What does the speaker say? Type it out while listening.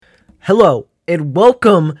Hello and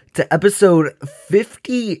welcome to episode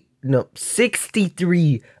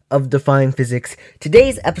 63 of Defying Physics.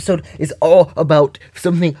 Today's episode is all about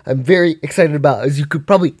something I'm very excited about. As you could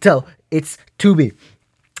probably tell, it's tubing.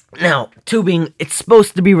 Now, tubing, it's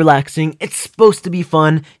supposed to be relaxing. It's supposed to be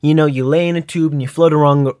fun. You know, you lay in a tube and you float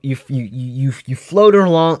along. You float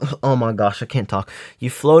along. Oh my gosh, I can't talk. You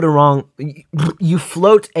float along. You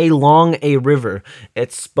float along a river.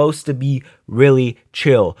 It's supposed to be really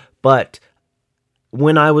chill. But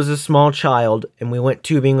when I was a small child and we went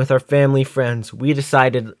tubing with our family friends, we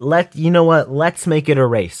decided, let's make it a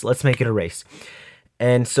race. Let's make it a race.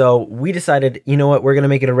 And so we decided, we're going to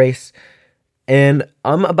make it a race. And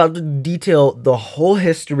I'm about to detail the whole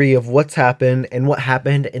history of what's happened and what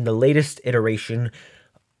happened in the latest iteration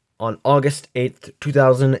on August 8th,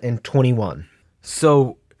 2021.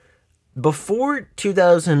 So before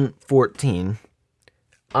 2014,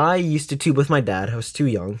 I used to tube with my dad. I was too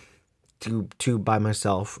young to tube by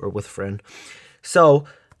myself or with a friend. So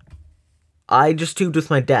I just tubed with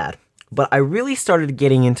my dad. But I really started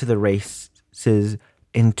getting into the races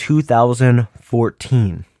in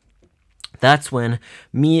 2014. That's when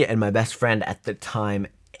me and my best friend at the time,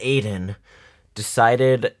 Aiden,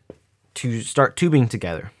 decided to start tubing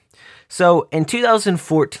together. So in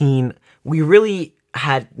 2014, we really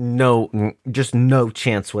had no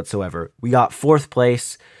chance whatsoever. We got fourth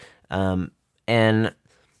place, and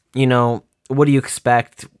what do you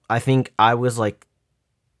expect? I think I was like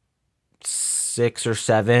 6 or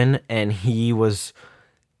 7, and he was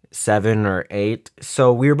 7 or 8.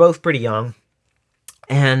 So we were both pretty young,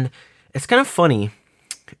 and it's kind of funny.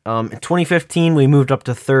 In 2015, we moved up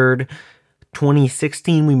to third.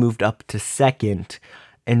 2016, we moved up to second.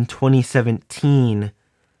 And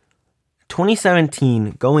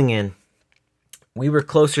 2017, going in, we were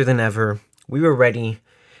closer than ever. We were ready.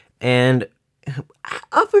 And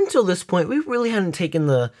up until this point, we really hadn't taken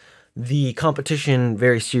the competition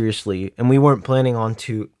very seriously. And we weren't planning on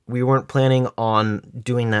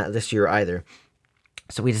doing that this year either.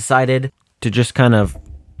 So we decided to just kind of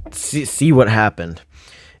see what happened.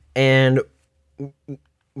 And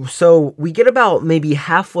so we get about maybe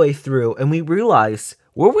halfway through and we realize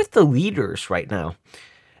we're with the leaders right now.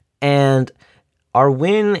 And our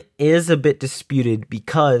win is a bit disputed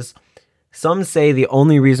because some say the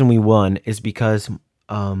only reason we won is because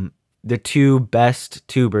the two best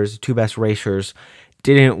racers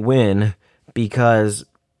didn't win because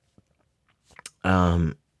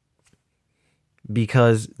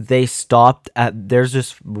they stopped there's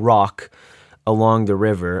this rock along the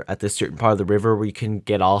river at this certain part of the river where you can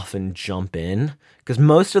get off and jump in, because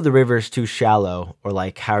most of the river is too shallow, or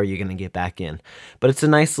like, how are you going to get back in? But it's a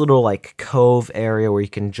nice little like cove area where you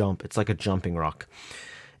can jump. It's like a jumping rock.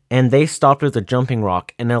 And they stopped at the jumping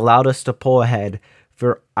rock and allowed us to pull ahead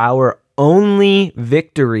for our only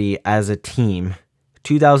victory as a team.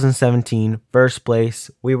 2017, first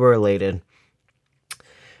place. We were elated.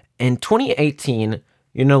 In 2018,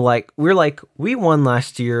 we won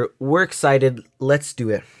last year. We're excited. Let's do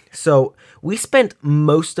it. So we spent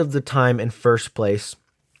most of the time in first place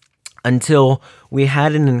until we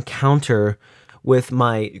had an encounter with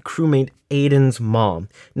my crewmate Aiden's mom.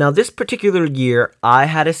 Now, this particular year, I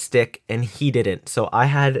had a stick and he didn't. So I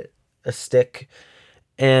had a stick,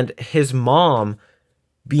 and his mom,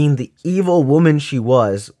 being the evil woman she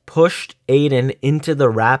was, pushed Aiden into the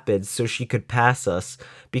rapids so she could pass us,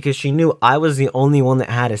 because she knew I was the only one that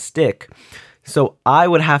had a stick. So I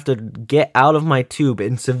would have to get out of my tube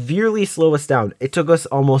and severely slow us down. It took us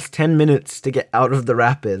almost 10 minutes to get out of the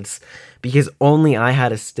rapids because only I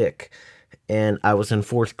had a stick. And I was in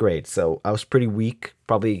 4th grade, so I was pretty weak.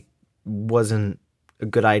 Probably wasn't a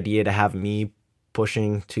good idea to have me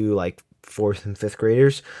pushing to like 4th and 5th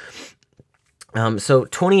graders. So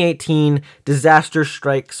 2018, disaster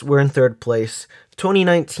strikes. We're in 3rd place.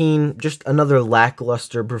 2019, just another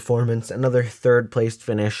lackluster performance, another 3rd place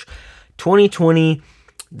finish. 2020,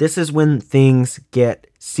 this is when things get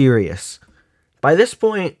serious. By this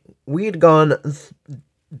point, we had gone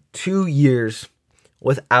 2 years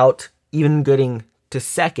without even getting to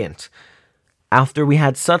second after we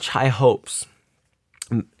had such high hopes.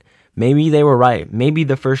 Maybe they were right. Maybe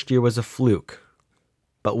the first year was a fluke,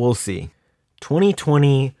 but we'll see.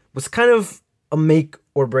 2020 was kind of a make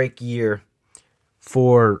or break year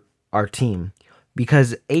for our team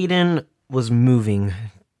because Aiden was moving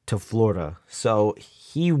to Florida, so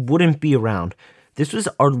he wouldn't be around. This was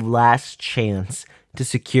our last chance to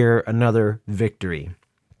secure another victory.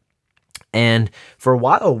 And for a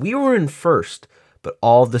while, we were in first, but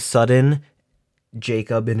all of a sudden,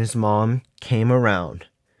 Jacob and his mom came around.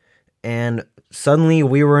 And suddenly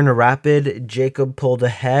we were in a rapid. Jacob pulled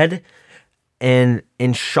ahead, And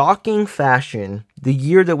in shocking fashion, the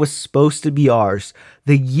year that was supposed to be ours,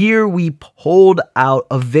 the year we pulled out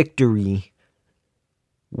a victory,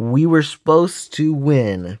 we were supposed to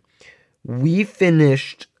win. We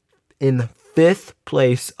finished in 5th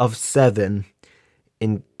place of 7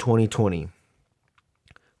 in 2020.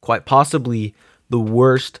 Quite possibly the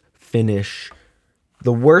worst finish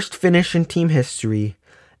in team history,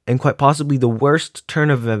 and quite possibly the worst turn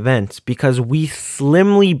of events, because we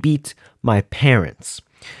slimly beat my parents.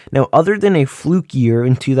 Now, other than a fluke year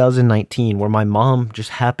in 2019 where my mom just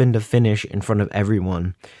happened to finish in front of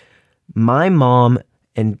everyone, my mom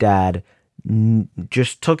and dad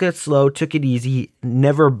just took it slow, took it easy,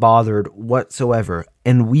 never bothered whatsoever,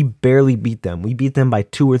 and we barely beat them. We beat them by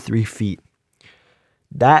 2 or 3 feet.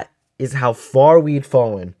 That is how far we'd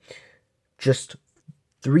fallen. Just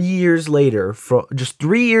 3 years later, just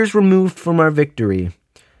 3 years removed from our victory,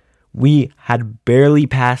 we had barely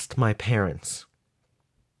passed my parents.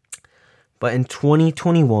 But in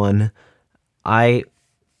 2021, I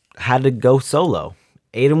had to go solo.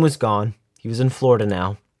 Aiden was gone. He was in Florida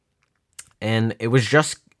now. And it was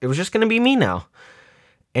just going to be me now.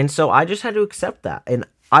 And so I just had to accept that. And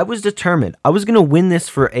I was determined. I was going to win this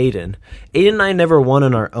for Aiden. Aiden and I never won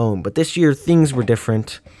on our own, but this year things were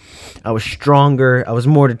different. I was stronger. I was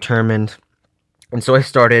more determined. And so I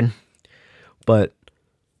started.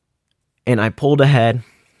 And I pulled ahead.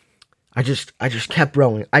 I just kept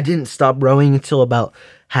rowing. I didn't stop rowing until about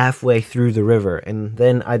halfway through the river. And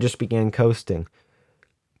then I just began coasting.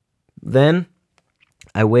 Then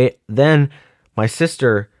my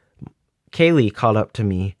sister Kaylee caught up to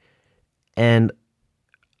me, and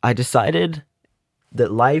I decided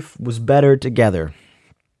that life was better together.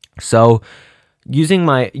 So using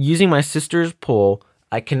my sister's pole,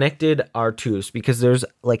 I connected our tubes, because there's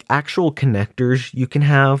like actual connectors you can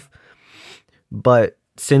have, but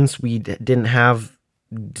since we didn't have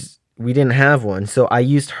one, so I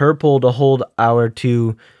used her pole to hold our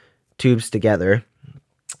 2 tubes together,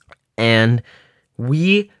 and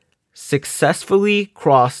we successfully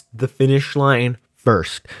crossed the finish line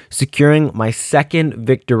first, securing my 2nd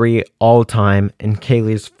victory all time and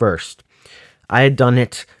Kaylee's 1st. I had done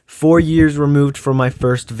it 4 years removed from my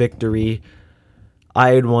first victory. I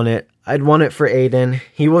had won it. I'd won it for Aiden.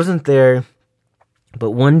 He wasn't there,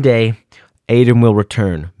 but one day Aiden will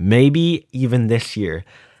return. Maybe even this year.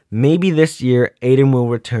 Maybe this year Aiden will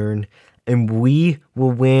return and we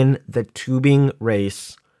will win the tubing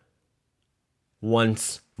race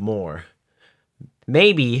once more.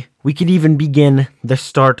 Maybe we could even begin the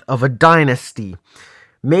start of a dynasty.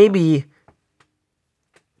 Maybe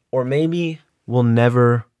we'll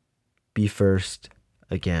never be first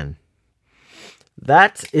again.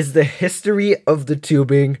 That is the history of the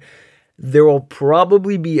tubing. There will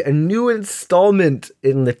probably be a new installment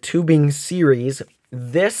in the tubing series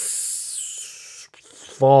this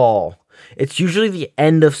fall. It's usually the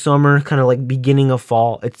end of summer, kind of like beginning of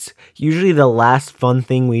fall. It's usually the last fun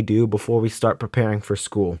thing we do before we start preparing for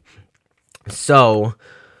school. So,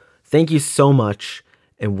 thank you so much,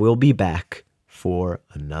 and we'll be back for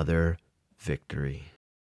another victory.